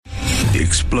The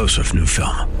explosive new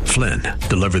film, Flynn,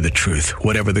 deliver the truth,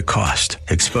 whatever the cost,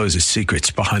 exposes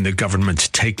secrets behind the government's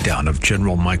takedown of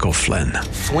General Michael Flynn.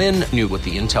 Flynn knew what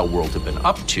the intel world had been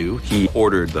up to. He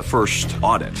ordered the first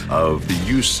audit of the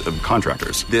use of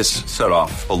contractors. This set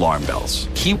off alarm bells.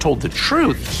 He told the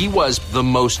truth. He was the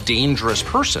most dangerous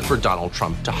person for Donald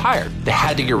Trump to hire. They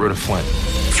had to get rid of Flynn.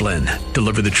 Flynn,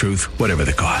 deliver the truth, whatever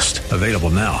the cost. Available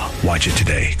now. Watch it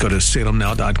today. Go to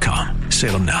salemnow.com.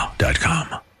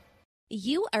 salemnow.com.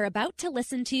 You are about to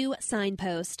listen to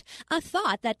Signpost, a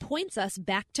thought that points us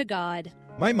back to God.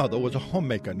 My mother was a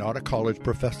homemaker, not a college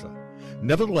professor.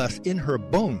 Nevertheless, in her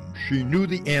bones, she knew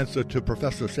the answer to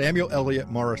Professor Samuel Eliot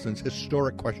Morrison's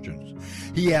historic questions.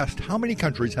 He asked, how many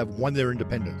countries have won their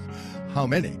independence? How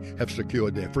many have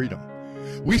secured their freedom?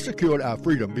 We secured our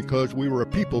freedom because we were a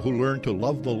people who learned to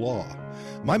love the law.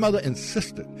 My mother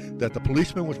insisted that the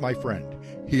policeman was my friend.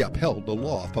 He upheld the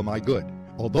law for my good.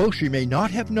 Although she may not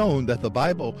have known that the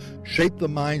Bible shaped the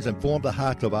minds and formed the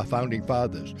hearts of our founding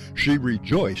fathers, she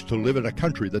rejoiced to live in a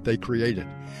country that they created.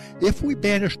 If we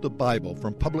banish the Bible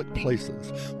from public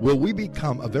places, will we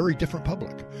become a very different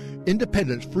public?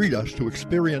 Independence freed us to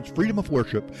experience freedom of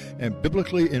worship, and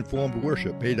biblically informed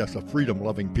worship made us a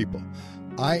freedom-loving people.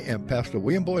 I am Pastor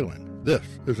William Boylan. This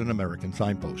is an American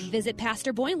Signpost. Visit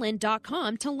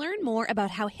PastorBoylan.com to learn more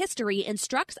about how history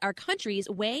instructs our country's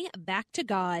way back to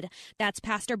God. That's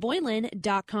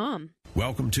PastorBoylan.com.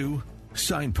 Welcome to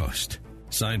Signpost.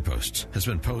 Signpost has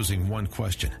been posing one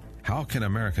question. How can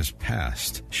America's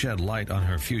past shed light on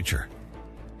her future?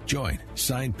 Join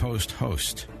Signpost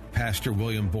host Pastor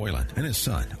William Boylan and his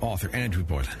son, author Andrew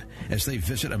Boylan, as they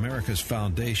visit America's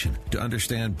foundation to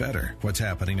understand better what's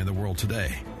happening in the world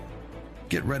today.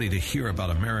 Get ready to hear about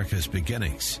America's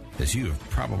beginnings, as you've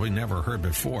probably never heard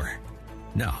before.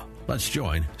 Now, let's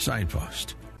join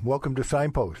Signpost. Welcome to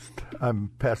Signpost. I'm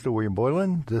Pastor William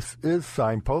Boylan. This is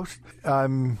Signpost.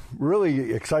 I'm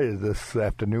really excited this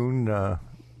afternoon.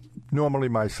 Normally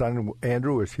my son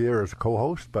Andrew is here as a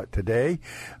co-host, but today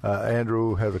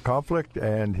Andrew has a conflict,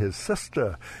 and his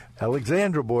sister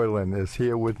Alexandra Boylan is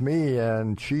here with me,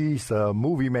 and she's a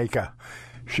movie maker.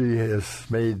 She has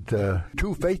made 2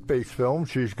 faith-based films.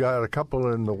 She's got a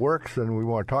couple in the works, and we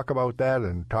want to talk about that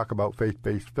and talk about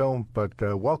faith-based film. But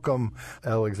welcome,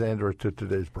 Alexandra, to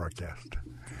today's broadcast.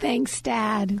 Thanks,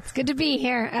 Dad. It's good to be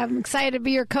here. I'm excited to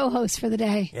be your co-host for the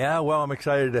day. Yeah, well, I'm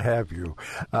excited to have you.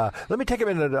 Let me take a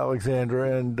minute,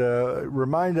 Alexandra, and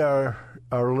remind our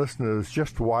listeners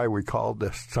just why we call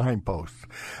this Signpost.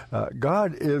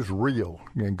 God is real,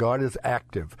 and God is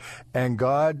active, and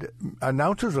God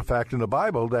announces the fact in the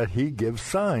Bible that he gives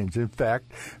signs. In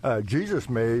fact, Jesus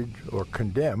made, or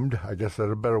condemned, I guess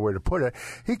that's a better way to put it,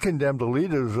 he condemned the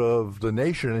leaders of the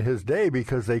nation in his day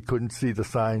because they couldn't see the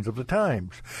signs of the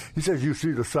times. He says, you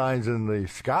see the signs in the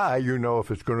sky, you know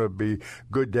if it's going to be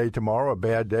good day tomorrow, a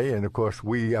bad day. And, of course,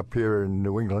 we up here in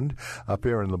New England, up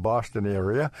here in the Boston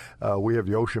area, we have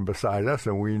the ocean beside us,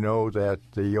 and we know that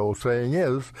the old saying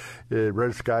is,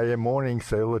 red sky in morning,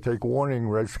 sailor take warning,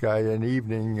 red sky in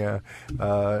evening,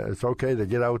 it's okay to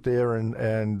get out there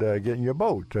and get in your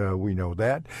boat. We know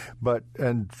that.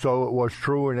 And so it was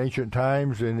true in ancient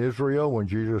times in Israel when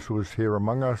Jesus was here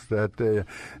among us, that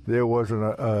there wasn't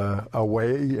a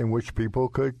way in which people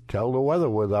could tell the weather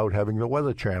without having the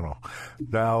Weather Channel.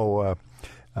 Now,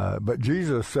 but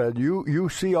Jesus said, you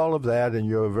see all of that, and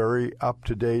you're very up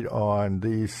to date on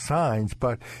these signs,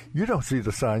 but you don't see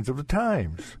the signs of the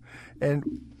times.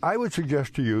 And I would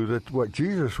suggest to you that what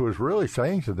Jesus was really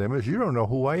saying to them is, you don't know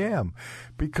who I am,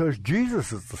 because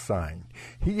Jesus is the sign.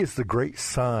 He is the great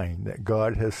sign that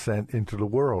God has sent into the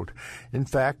world. In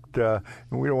fact, and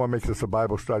we don't want to make this a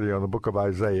Bible study on the book of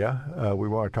Isaiah. We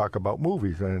want to talk about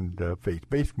movies and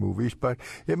faith-based movies, but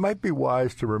it might be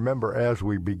wise to remember as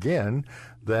we begin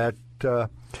that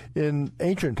in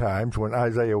ancient times when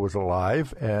Isaiah was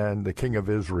alive and the king of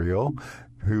Israel,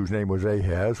 whose name was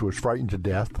Ahaz, was frightened to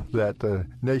death that the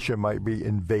nation might be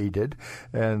invaded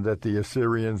and that the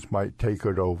Assyrians might take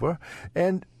it over.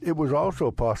 And it was also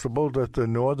possible that the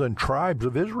northern tribes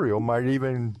of Israel might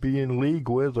even be in league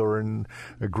with or in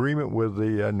agreement with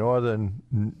the northern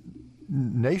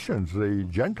nations, the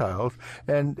Gentiles,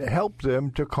 and help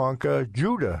them to conquer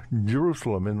Judah,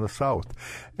 Jerusalem in the south.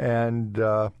 And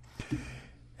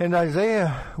And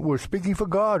Isaiah was speaking for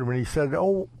God when he said,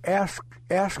 "Oh, ask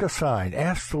a sign,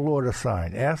 ask the Lord a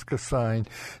sign, ask a sign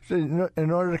in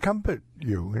order to comfort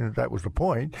you." And that was the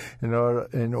point. In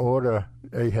order,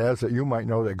 Ahaz, that you might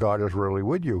know that God is really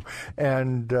with you.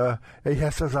 And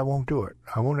Ahaz says, "I won't do it.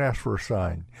 I won't ask for a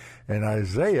sign." And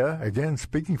Isaiah, again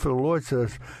speaking for the Lord,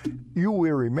 says, "You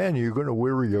weary men, are you going to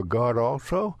weary your God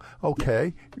also?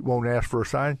 Okay, you won't ask for a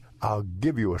sign. I'll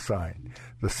give you a sign.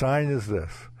 The sign is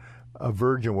this: a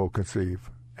virgin will conceive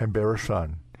and bear a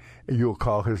son. You'll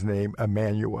call his name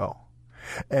Emmanuel."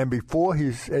 And before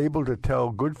he's able to tell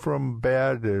good from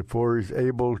bad, before he's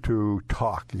able to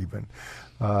talk even,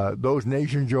 those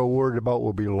nations you're worried about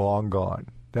will be long gone.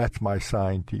 That's my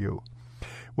sign to you.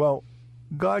 Well,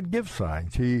 God gives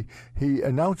signs. He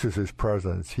announces his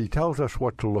presence. He tells us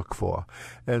what to look for.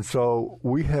 And so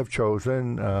we have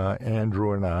chosen,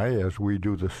 Andrew and I, as we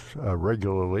do this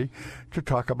regularly, to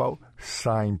talk about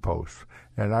signposts.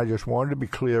 And I just wanted to be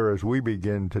clear as we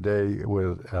begin today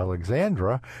with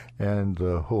Alexandra and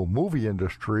the whole movie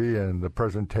industry and the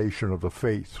presentation of the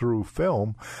faith through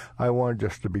film. I wanted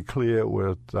just to be clear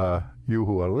with you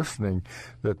who are listening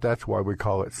that that's why we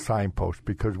call it signpost,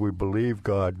 because we believe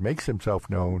God makes himself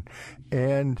known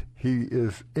and he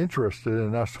is interested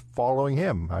in us following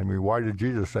him. I mean, why did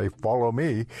Jesus say, "Follow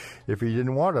me," if he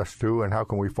didn't want us to? And how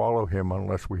can we follow him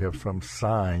unless we have some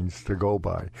signs to go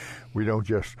by? We don't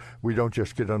just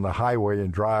get on the highway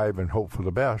and drive and hope for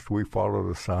the best. We follow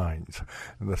the signs,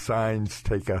 and the signs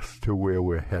take us to where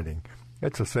we're heading.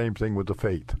 It's the same thing with the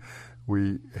faith.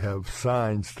 We have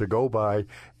signs to go by,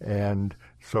 and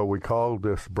so we call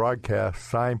this broadcast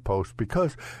Signpost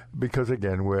because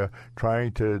again, we're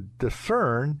trying to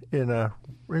discern in a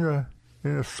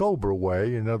sober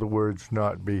way. In other words,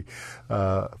 not be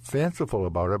fanciful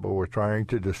about it, but we're trying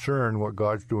to discern what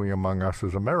God's doing among us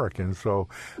as Americans. So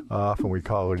often we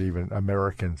call it even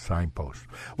American Signpost.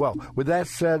 Well, with that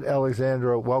said,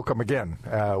 Alexandra, welcome again.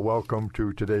 Welcome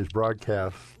to today's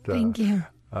broadcast. Thank you.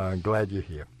 Glad you're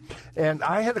here. And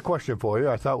I had a question for you.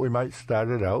 I thought we might start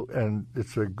it out, and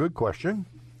it's a good question.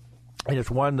 And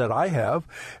it's one that I have,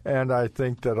 and I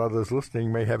think that others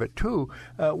listening may have it too.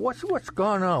 What's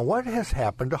gone on? What has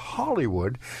happened to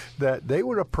Hollywood that they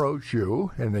would approach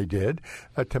you, and they did,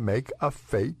 to make a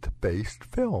faith-based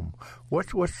film?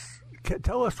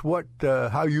 Tell us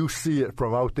how you see it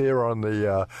from out there on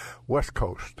the West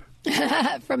Coast.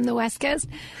 From the West Coast?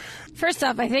 First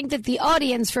off, I think that the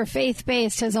audience for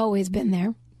faith-based has always been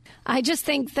there. I just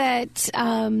think that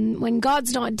when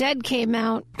God's Not Dead came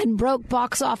out and broke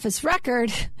box office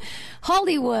record,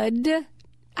 Hollywood,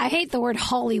 I hate the word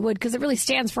Hollywood because it really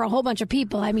stands for a whole bunch of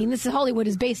people. I mean, Hollywood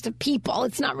is based on people.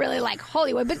 It's not really like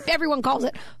Hollywood, but everyone calls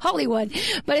it Hollywood.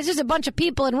 But it's just a bunch of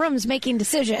people in rooms making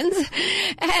decisions.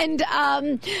 And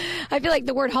I feel like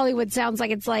the word Hollywood sounds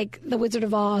like it's like the Wizard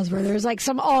of Oz, where there's like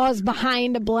some Oz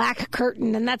behind a black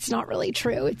curtain, and that's not really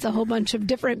true. It's a whole bunch of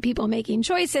different people making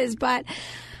choices. But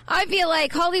I feel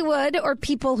like Hollywood, or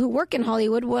people who work in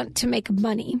Hollywood, want to make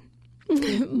money.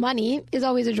 Money is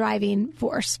always a driving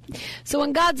force. So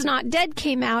when God's Not Dead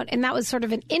came out, and that was sort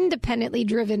of an independently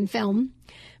driven film,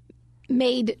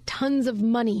 made tons of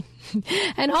money.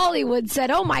 And Hollywood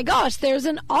said, oh my gosh, there's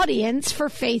an audience for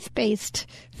faith-based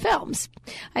films.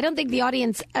 I don't think the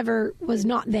audience ever was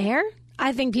not there.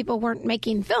 I think people weren't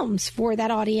making films for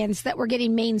that audience that were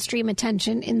getting mainstream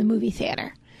attention in the movie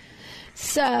theater.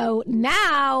 So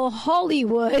now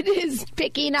Hollywood is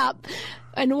picking up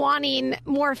and wanting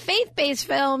more faith-based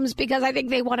films because I think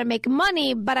they want to make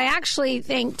money. But I actually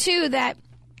think, too, that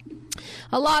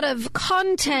a lot of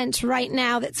content right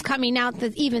now that's coming out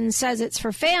that even says it's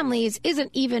for families isn't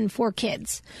even for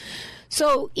kids.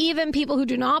 So even people who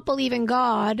do not believe in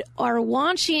God are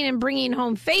watching and bringing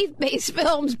home faith-based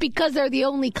films because they're the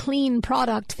only clean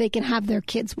product they can have their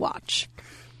kids watch.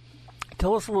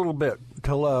 Tell us a little bit.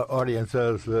 Tell our audience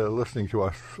as listening to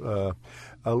us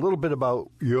a little bit about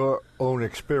your own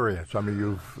experience. I mean,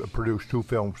 you've produced 2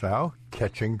 films now,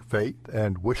 Catching Faith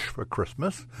and Wish for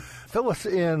Christmas. Fill us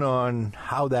in on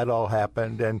how that all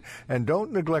happened, and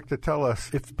don't neglect to tell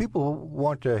us, if people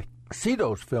want to see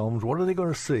those films, what are they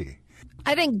going to see?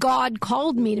 I think God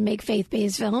called me to make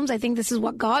faith-based films. I think this is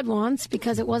what God wants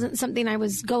because it wasn't something I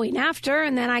was going after.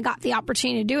 And then I got the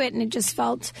opportunity to do it, and it just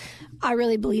felt, I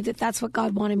really believe that that's what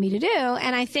God wanted me to do.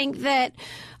 And I think that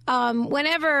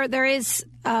whenever there is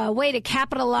a way to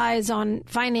capitalize on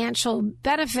financial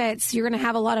benefits, you're going to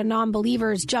have a lot of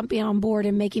non-believers jumping on board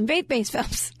and making faith-based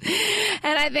films.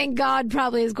 And I think God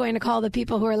probably is going to call the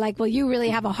people who are like, well, you really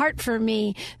have a heart for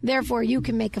me, therefore you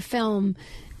can make a film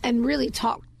and really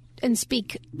talk and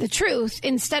speak the truth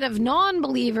instead of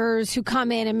non-believers who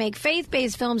come in and make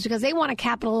faith-based films because they want to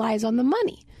capitalize on the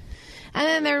money.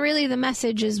 And then the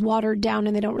message is watered down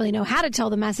and they don't really know how to tell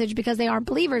the message because they aren't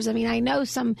believers. I mean, I know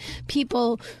some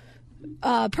people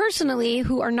personally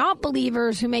who are not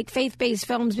believers who make faith-based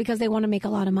films because they want to make a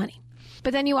lot of money.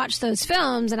 But then you watch those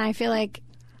films and I feel like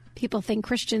people think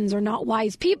Christians are not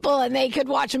wise people and they could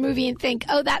watch a movie and think,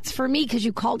 oh, that's for me because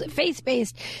you called it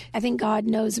faith-based. I think God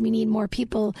knows we need more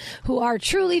people who are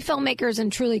truly filmmakers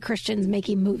and truly Christians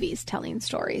making movies, telling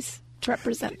stories to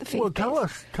represent the faith. Well, tell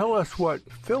us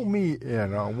fill me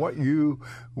in on what you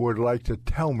would like to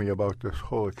tell me about this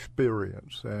whole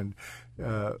experience and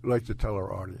like to tell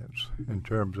our audience in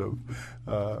terms of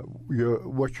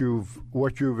what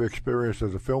you've experienced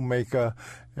as a filmmaker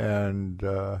and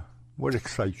what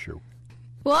excites you.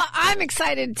 Well, I'm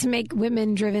excited to make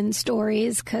women-driven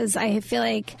stories because I feel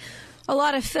like a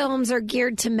lot of films are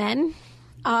geared to men.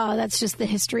 That's just the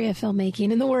history of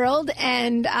filmmaking in the world.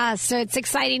 And so it's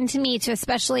exciting to me to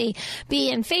especially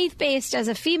be in faith-based as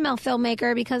a female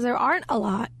filmmaker because there aren't a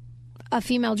lot of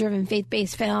female-driven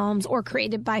faith-based films or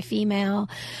created by female.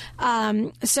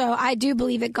 So I do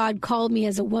believe that God called me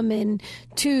as a woman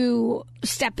to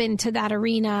step into that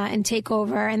arena and take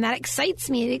over. And that excites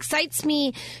me. It excites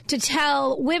me to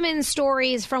tell women's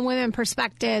stories from women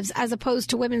perspectives as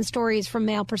opposed to women's stories from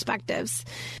male perspectives.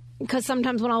 Because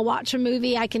sometimes when I'll watch a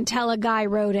movie, I can tell a guy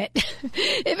wrote it.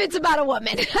 If it's about a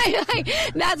woman.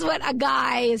 That's what a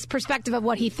guy's perspective of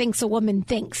what he thinks a woman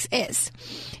thinks is.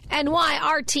 And why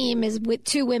our team is with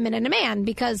 2 women and a man.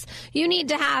 Because you need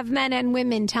to have men and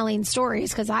women telling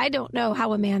stories. Because I don't know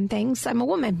how a man thinks. I'm a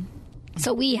woman.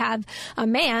 So we have a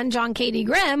man, John K.D.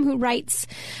 Grimm, who writes.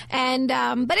 And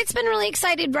but it's been really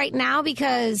excited right now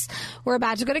because we're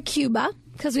about to go to Cuba.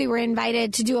 Because we were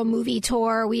invited to do a movie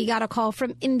tour. We got a call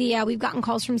from India. We've gotten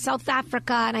calls from South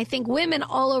Africa. And I think women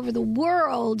all over the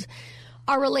world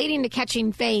are relating to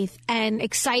Catching Faith and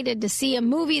excited to see a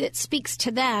movie that speaks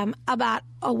to them about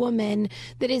a woman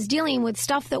that is dealing with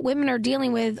stuff that women are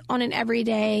dealing with on an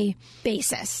everyday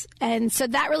basis. And so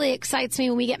that really excites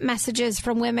me when we get messages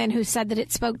from women who said that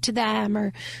it spoke to them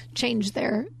or changed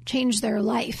their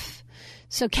life.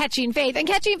 So Catching Faith. And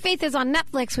Catching Faith is on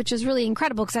Netflix, which is really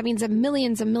incredible because that means that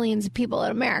millions and millions of people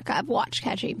in America have watched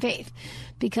Catching Faith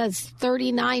because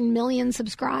 39 million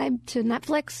subscribe to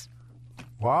Netflix.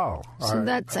 Wow. So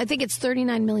I think it's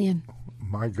 39 million.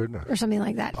 My goodness. Or something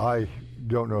like that. I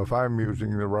don't know if I'm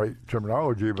using the right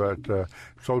terminology, but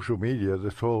social media,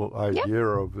 this whole idea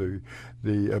of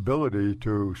the ability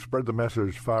to spread the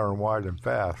message far and wide and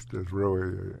fast is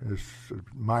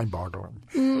mind-boggling.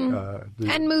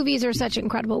 And movies are such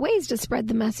incredible ways to spread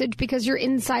the message because you're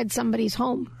inside somebody's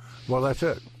home. Well, that's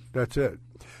it.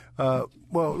 Well,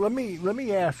 let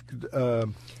me ask.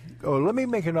 Let me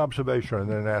make an observation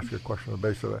and then ask a question on the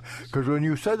basis of it. Because when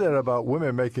you said that about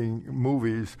women making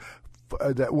movies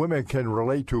that women can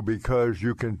relate to because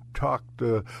you can talk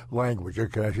the language.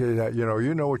 Can I say that?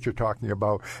 You know what you're talking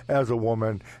about as a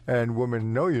woman, and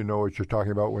women know you know what you're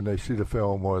talking about when they see the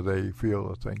film or they feel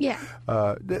the thing. Yeah.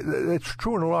 It's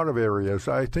true in a lot of areas.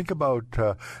 I think about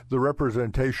the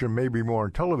representation, maybe more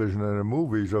in television than in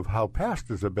movies, of how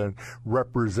pastors have been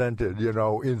represented,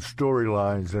 in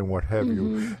storylines and what have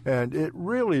you. And it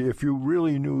really, if you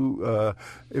really knew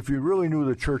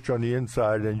the church on the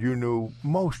inside, and you knew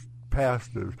most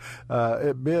pastors,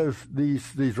 it bears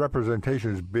these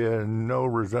representations bear no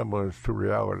resemblance to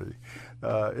reality.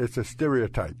 It's a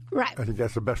stereotype. Right. I think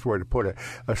that's the best way to put it.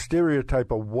 A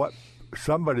stereotype of what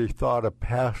somebody thought a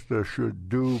pastor should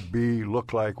do, be,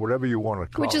 look like, whatever you want to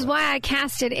call it. Which is why I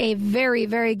casted a very,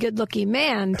 very good-looking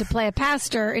man to play a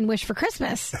pastor in Wish for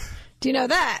Christmas. Do you know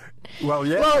that? Well,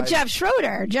 yeah. Well, Jeff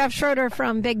Schroeder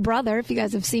from Big Brother, if you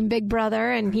guys have seen Big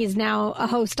Brother, and he's now a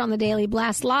host on the Daily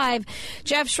Blast Live.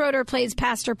 Jeff Schroeder plays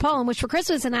Pastor Paul in Wish for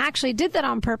Christmas, and I actually did that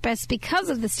on purpose because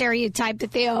of the stereotype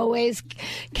that they always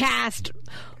cast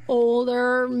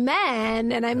older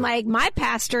men. And I'm like, my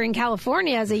pastor in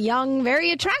California is a young,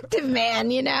 very attractive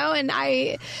man, and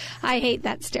I hate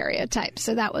that stereotype.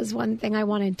 So that was one thing I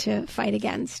wanted to fight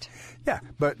against. Yeah,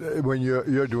 but when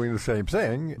you're doing the same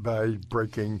thing by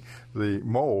breaking the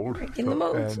mold,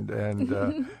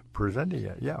 and presenting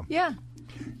it, yeah.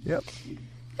 Yep.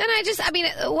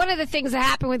 And one of the things that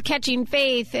happened with Catching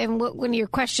Faith, and one of your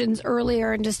questions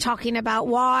earlier, and just talking about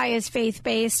why is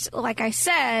faith-based, like I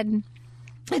said,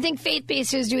 I think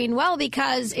faith-based is doing well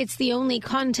because it's the only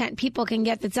content people can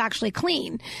get that's actually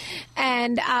clean.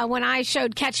 And when I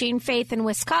showed Catching Faith in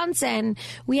Wisconsin,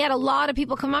 we had a lot of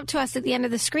people come up to us at the end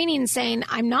of the screening saying,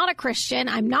 I'm not a Christian,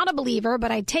 I'm not a believer,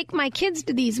 but I take my kids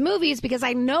to these movies because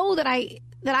I know that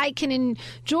that I can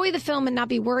enjoy the film and not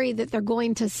be worried that they're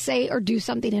going to say or do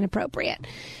something inappropriate.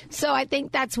 So I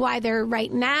think that's why they're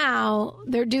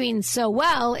doing so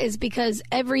well, is because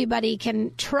everybody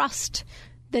can trust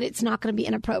that it's not going to be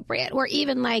inappropriate. Or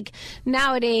even like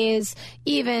nowadays,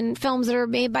 even films that are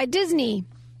made by Disney,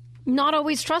 not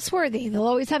always trustworthy. They'll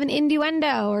always have an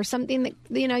innuendo or something that,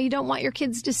 you don't want your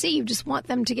kids to see. You just want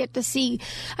them to get to see.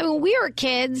 I mean, when we were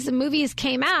kids, the movies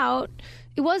came out,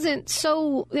 you had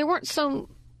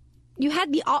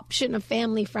the option of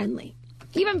family friendly.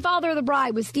 Even Father of the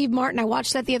Bride with Steve Martin. I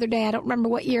watched that the other day. I don't remember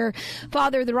what year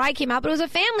Father of the Bride came out, but it was a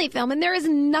family film, and there is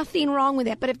nothing wrong with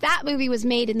it. But if that movie was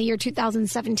made in the year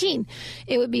 2017,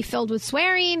 it would be filled with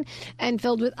swearing and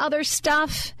filled with other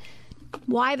stuff.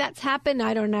 Why that's happened,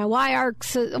 I don't know.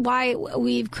 Why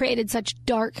we've created such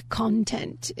dark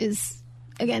content is,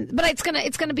 again, but it's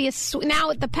gonna be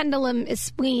now the pendulum is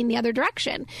swinging the other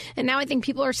direction, and now I think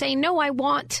people are saying, no, I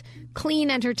want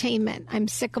clean entertainment. I'm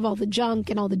sick of all the junk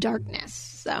and all the darkness.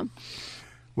 So,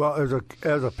 well, as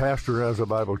a pastor, as a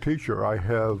Bible teacher, I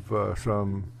have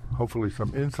hopefully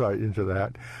some insight into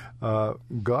that.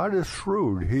 God is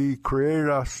shrewd. He created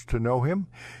us to know Him.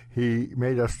 He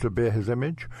made us to bear His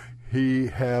image. He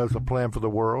has a plan for the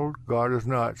world. God is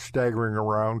not staggering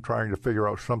around trying to figure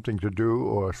out something to do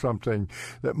or something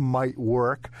that might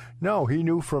work. No, He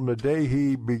knew from the day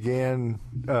He began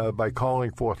by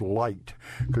calling forth light,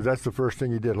 because that's the first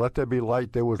thing He did. Let there be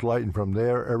light. There was light, and from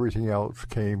there everything else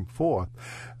came forth.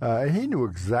 He knew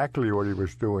exactly what He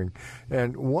was doing.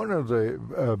 And one of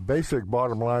the basic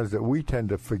bottom lines that we tend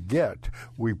to forget,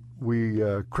 we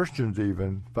Christians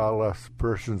even, far less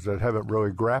persons that haven't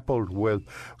really grappled with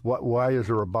why is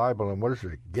there a Bible and what is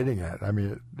it getting at? I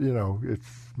mean, it's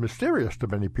mysterious to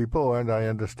many people, and I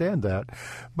understand that.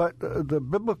 But the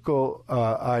biblical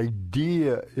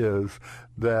idea is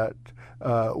that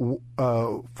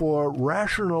for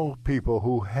rational people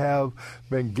who have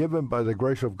been given by the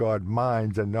grace of God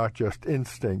minds and not just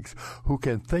instincts, who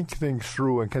can think things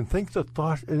through and can think the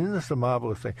thoughts, and isn't this a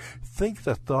marvelous thing, think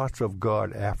the thoughts of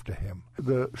God after Him.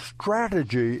 The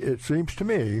strategy, it seems to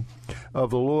me,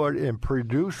 of the Lord in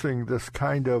producing this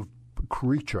kind of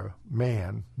creature,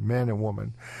 man and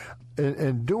woman,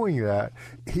 in doing that,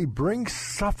 He brings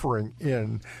suffering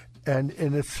in, and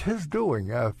it's His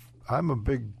doing.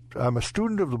 I'm a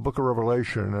student of the book of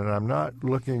Revelation, and I'm not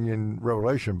looking in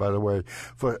Revelation, by the way,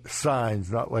 for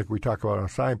signs, not like we talk about on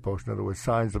Signpost, in other words,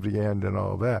 signs of the end and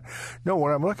all that. No,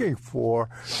 what I'm looking for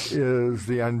is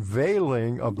the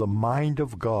unveiling of the mind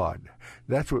of God.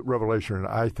 That's what Revelation,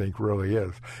 I think, really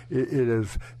is. It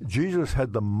is, Jesus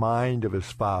had the mind of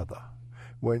His Father.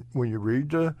 When you read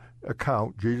the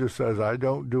account, Jesus says, I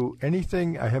don't do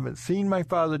anything I haven't seen my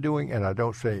Father doing, and I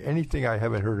don't say anything I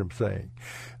haven't heard Him saying.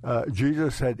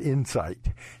 Jesus had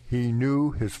insight. He knew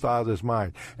His Father's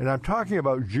mind. And I'm talking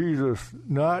about Jesus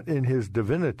not in His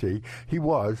divinity.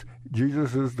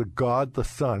 Jesus is the God, the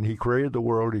Son. He created the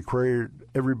world. He created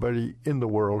everybody in the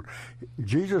world.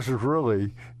 Jesus is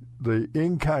really the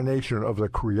incarnation of the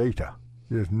Creator.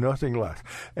 There's nothing less.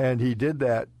 And He did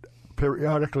that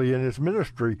periodically in His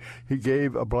ministry. He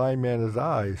gave a blind man his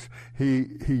eyes. He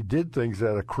did things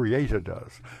that a creator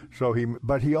does.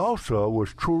 But He also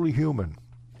was truly human.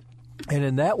 And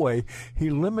in that way, He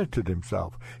limited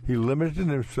Himself. He limited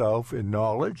Himself in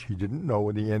knowledge. He didn't know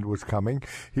when the end was coming.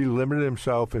 He limited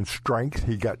Himself in strength.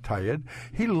 He got tired.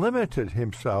 He limited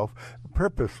Himself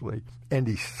purposely, and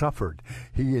He suffered.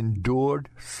 He endured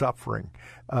suffering.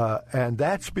 And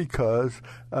that's because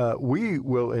we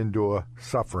will endure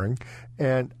suffering.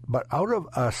 But out of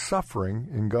our suffering,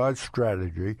 in God's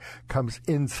strategy, comes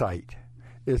insight.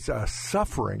 It's a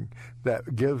suffering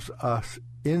that gives us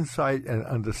insight and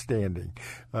understanding.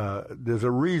 There's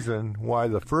a reason why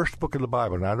the first book of the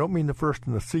Bible, and I don't mean the first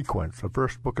in the sequence, the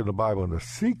first book of the Bible in the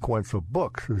sequence of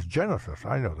books is Genesis.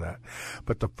 I know that.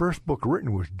 But the first book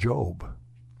written was Job.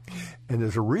 And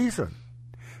there's a reason.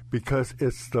 Because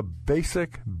it's the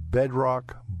basic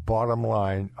bedrock bottom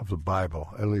line of the Bible.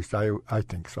 At least I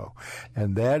think so.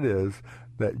 And that is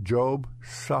that Job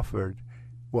suffered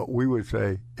what we would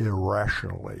say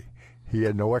irrationally. He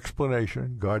had no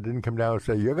explanation. God didn't come down and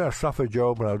say, you're going to suffer,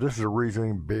 Job. Now, this is a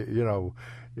reason,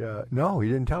 No, He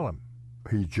didn't tell him.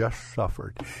 He just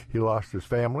suffered. He lost his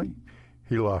family.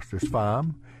 He lost his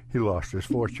farm. He lost his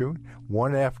fortune,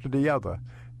 one after the other.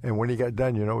 And when he got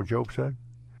done, you know what Job said?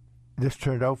 This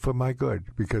turned out for my good,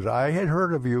 because I had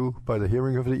heard of you by the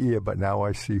hearing of the ear, but now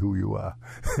I see who you are.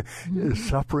 His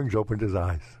sufferings opened his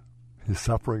eyes. His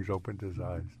sufferings opened his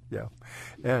eyes. Yeah.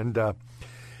 And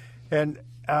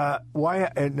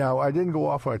Why? And now, I didn't go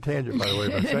off on a tangent, by the way,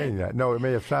 by saying that. No, it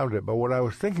may have sounded it, but what I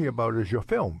was thinking about is your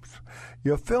films.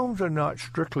 Your films are not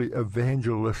strictly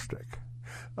evangelistic.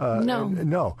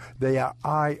 No, they are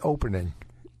eye-opening.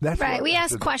 That's right. We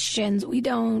ask questions. We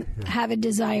don't have a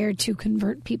desire to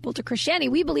convert people to Christianity.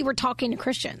 We believe we're talking to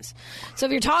Christians. So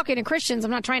if you're talking to Christians, I'm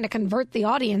not trying to convert the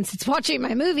audience. It's watching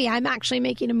my movie. I'm actually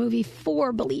making a movie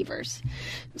for believers.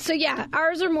 So yeah,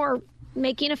 ours are more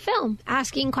making a film,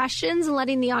 asking questions and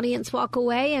letting the audience walk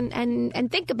away and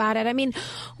think about it.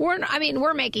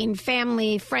 We're making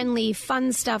family friendly,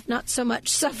 fun stuff, not so much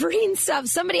suffering stuff.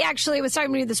 Somebody actually was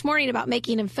talking to me this morning about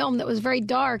making a film that was very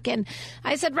dark, and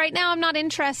I said, right now I'm not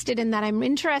interested in that. I'm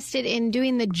interested in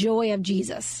doing the joy of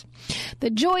Jesus. The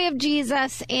joy of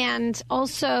Jesus, and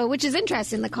also, which is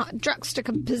interesting, the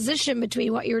juxtaposition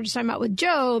between what you were just talking about with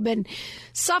Job and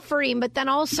suffering, but then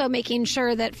also making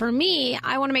sure that, for me,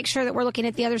 I want to make sure that we're looking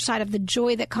at the other side of the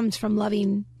joy that comes from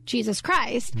loving Jesus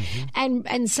Christ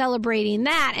and celebrating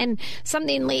that. And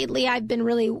something lately I've been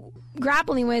really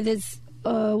grappling with is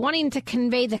wanting to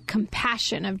convey the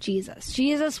compassion of Jesus.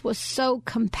 Jesus was so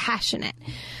compassionate.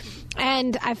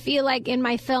 And I feel like in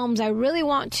my films, I really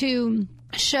want to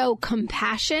show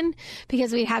compassion,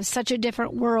 because we have such a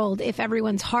different world if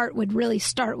everyone's heart would really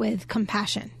start with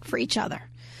compassion for each other.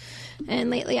 And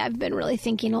lately I've been really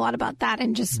thinking a lot about that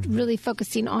and just really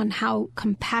focusing on how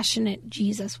compassionate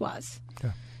Jesus was.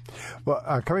 Yeah.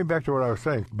 Well, coming back to what I was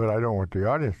saying, but I don't want the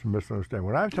audience to misunderstand.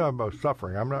 When I'm talking about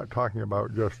suffering, I'm not talking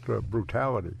about just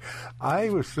brutality. I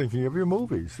was thinking of your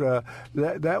movies.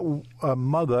 That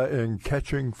mother in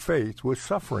Catching Faith was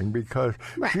suffering because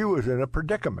she was in a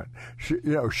predicament. She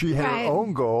had her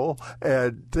own goal,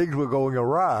 and things were going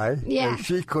awry, and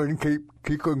she couldn't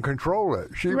control it.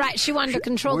 She wanted to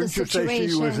control the situation. Wouldn't you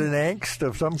say she was in angst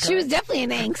of some kind? She was definitely in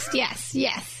angst, yes.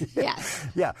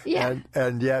 Yeah.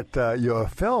 And yet your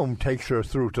film takes her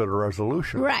through to the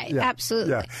resolution. Right,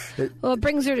 absolutely. Yeah. It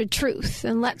brings her to truth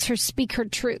and lets her speak her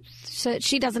truth, so that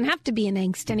she doesn't have to be in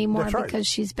angst anymore because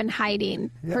she's been hiding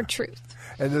her truth.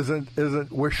 And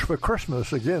isn't Wish for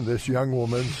Christmas, again, this young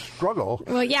woman's struggle?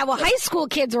 Well, high school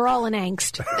kids are all in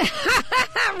angst.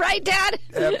 Right, Dad?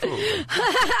 Absolutely.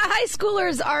 High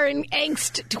schoolers are in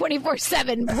angst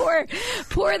 24/7.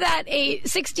 Poor that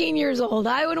 16 years old.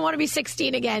 I wouldn't want to be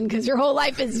 16 again, because your whole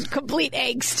life is complete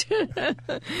angst.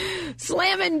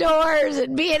 Slamming doors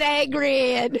and being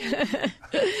angry. And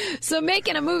so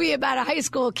making a movie about a high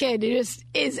school kid just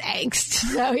is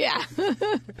angst. So, yeah.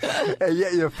 And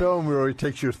yet your film really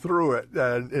takes you through it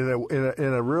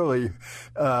in a really,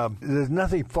 there's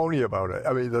nothing phony about it.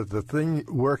 I mean, the thing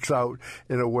works out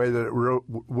in a way that it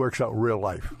works out in real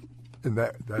life. And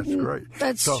that's great.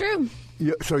 That's true.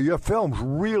 So your films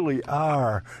really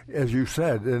are, as you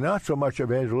said, they're not so much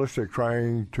evangelistic,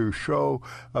 trying to show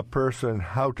a person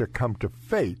how to come to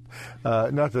faith.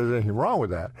 Not that there's anything wrong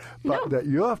with that, but that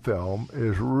your film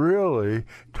is really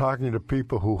talking to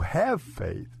people who have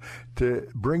faith to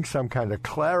bring some kind of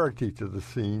clarity to the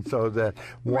scene, so that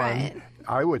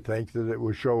I would think that it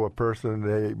would show a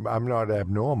person I'm not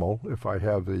abnormal if I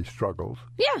have these struggles.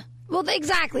 Yeah. Well,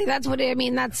 exactly. That's what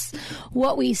That's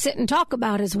what we sit and talk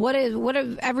about, is what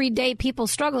are everyday people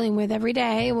struggling with every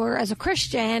day, or as a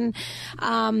Christian,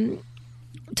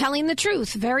 telling the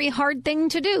truth. Very hard thing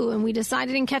to do. And we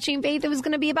decided in Catching Faith it was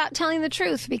going to be about telling the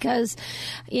truth, because,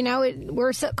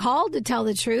 we're called to tell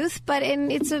the truth, but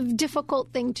it's a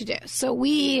difficult thing to do. So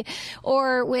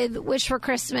or with Wish for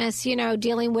Christmas,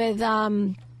 dealing with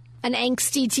an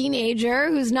angsty teenager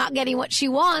who's not getting what she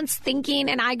wants,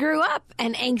 and I grew up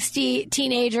an angsty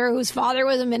teenager whose father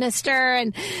was a minister,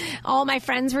 and all my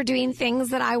friends were doing things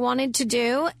that I wanted to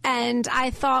do. And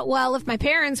I thought, well, if my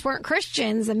parents weren't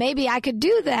Christians, then maybe I could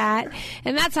do that.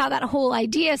 And that's how that whole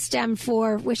idea stemmed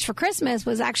for Wish for Christmas,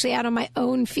 was actually out of my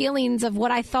own feelings of what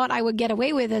I thought I would get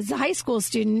away with as a high school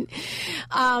student.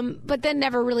 But then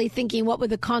never really thinking what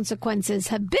would the consequences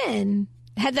have been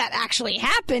had that actually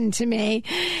happened to me.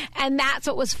 And that's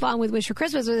what was fun with Wish for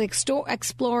Christmas, was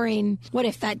exploring what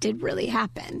if that did really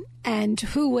happen, and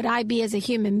who would I be as a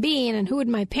human being, and who would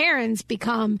my parents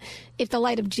become if the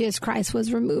light of Jesus Christ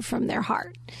was removed from their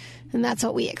heart. And that's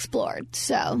what we explored.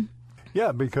 So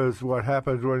yeah, because what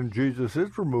happens when Jesus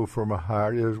is removed from a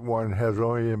heart is one has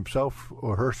only himself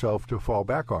or herself to fall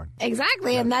back on.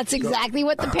 Exactly, and that's exactly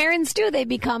what the parents do. They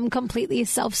become completely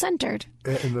self-centered.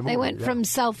 They went from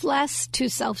selfless to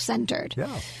self-centered,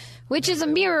 which is a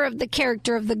mirror of the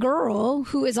character of the girl,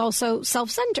 who is also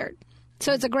self-centered.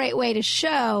 So it's a great way to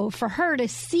show for her to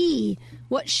see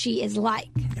what she is like.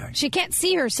 She can't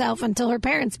see herself until her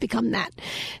parents become that.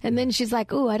 And then she's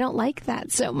like, "Ooh, I don't like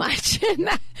that so much."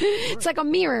 It's like a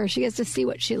mirror. She gets to see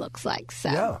what she looks like. So.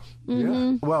 Yeah.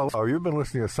 Yeah. Well, you've been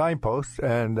listening to Signposts,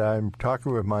 and I'm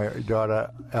talking with my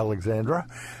daughter, Alexandra.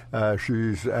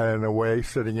 She's, in a way,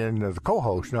 sitting in as a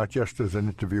co-host, not just as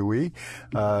an interviewee.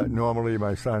 Normally,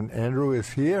 my son, Andrew, is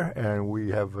here, and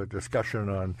we have a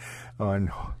discussion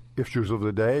on issues of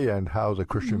the day and how the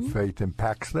Christian faith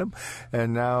impacts them.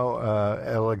 And now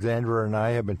Alexandra and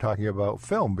I have been talking about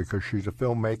film because she's a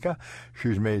filmmaker.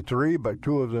 She's made 3, but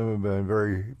 2 of them have been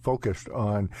very focused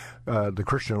on the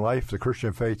Christian life, the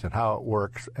Christian faith, and how it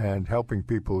works, and helping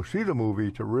people see the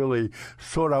movie to really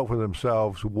sort out for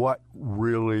themselves what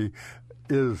really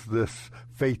is this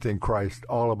faith in Christ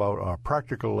all about on a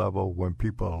practical level when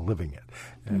people are living it.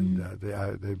 And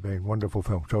they've made wonderful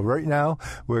films. So right now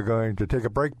we're going to take a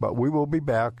break, but we will be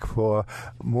back for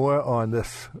more on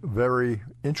this very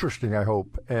interesting, I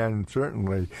hope, and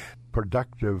certainly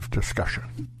productive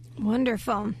discussion.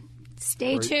 Wonderful.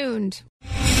 Stay tuned.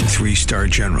 3-star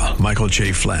General Michael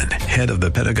J. Flynn, head of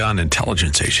the Pentagon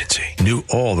Intelligence Agency, knew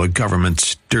all the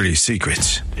government's dirty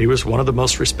secrets. He was one of the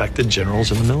most respected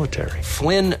generals in the military.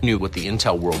 Flynn knew what the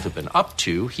intel world had been up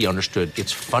to. He understood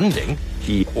its funding.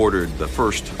 He ordered the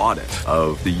first audit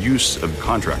of the use of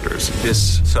contractors.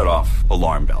 This set off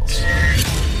alarm bells.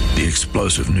 The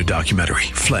explosive new documentary,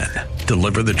 Flynn,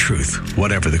 Deliver the Truth,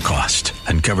 Whatever the Cost,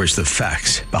 uncovers the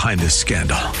facts behind this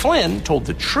scandal. Flynn told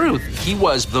the truth. He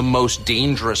was the most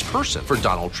dangerous person for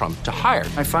Donald Trump to hire.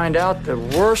 I find out the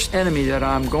worst enemy that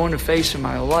I'm going to face in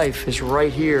my life is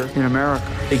right here in America.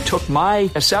 They took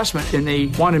my assessment and they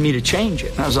wanted me to change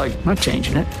it. And I was like, I'm not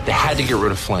changing it. They had to get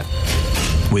rid of Flynn.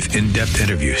 With in-depth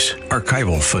interviews,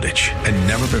 archival footage, and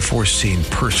never-before-seen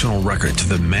personal records of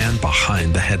the man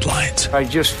behind the headlines. I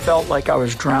just felt like I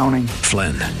was drowning.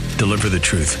 Flynn, Deliver the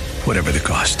Truth, Whatever the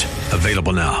Cost.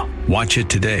 Available now. Watch it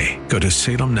today. Go to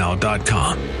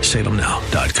salemnow.com.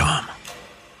 salemnow.com.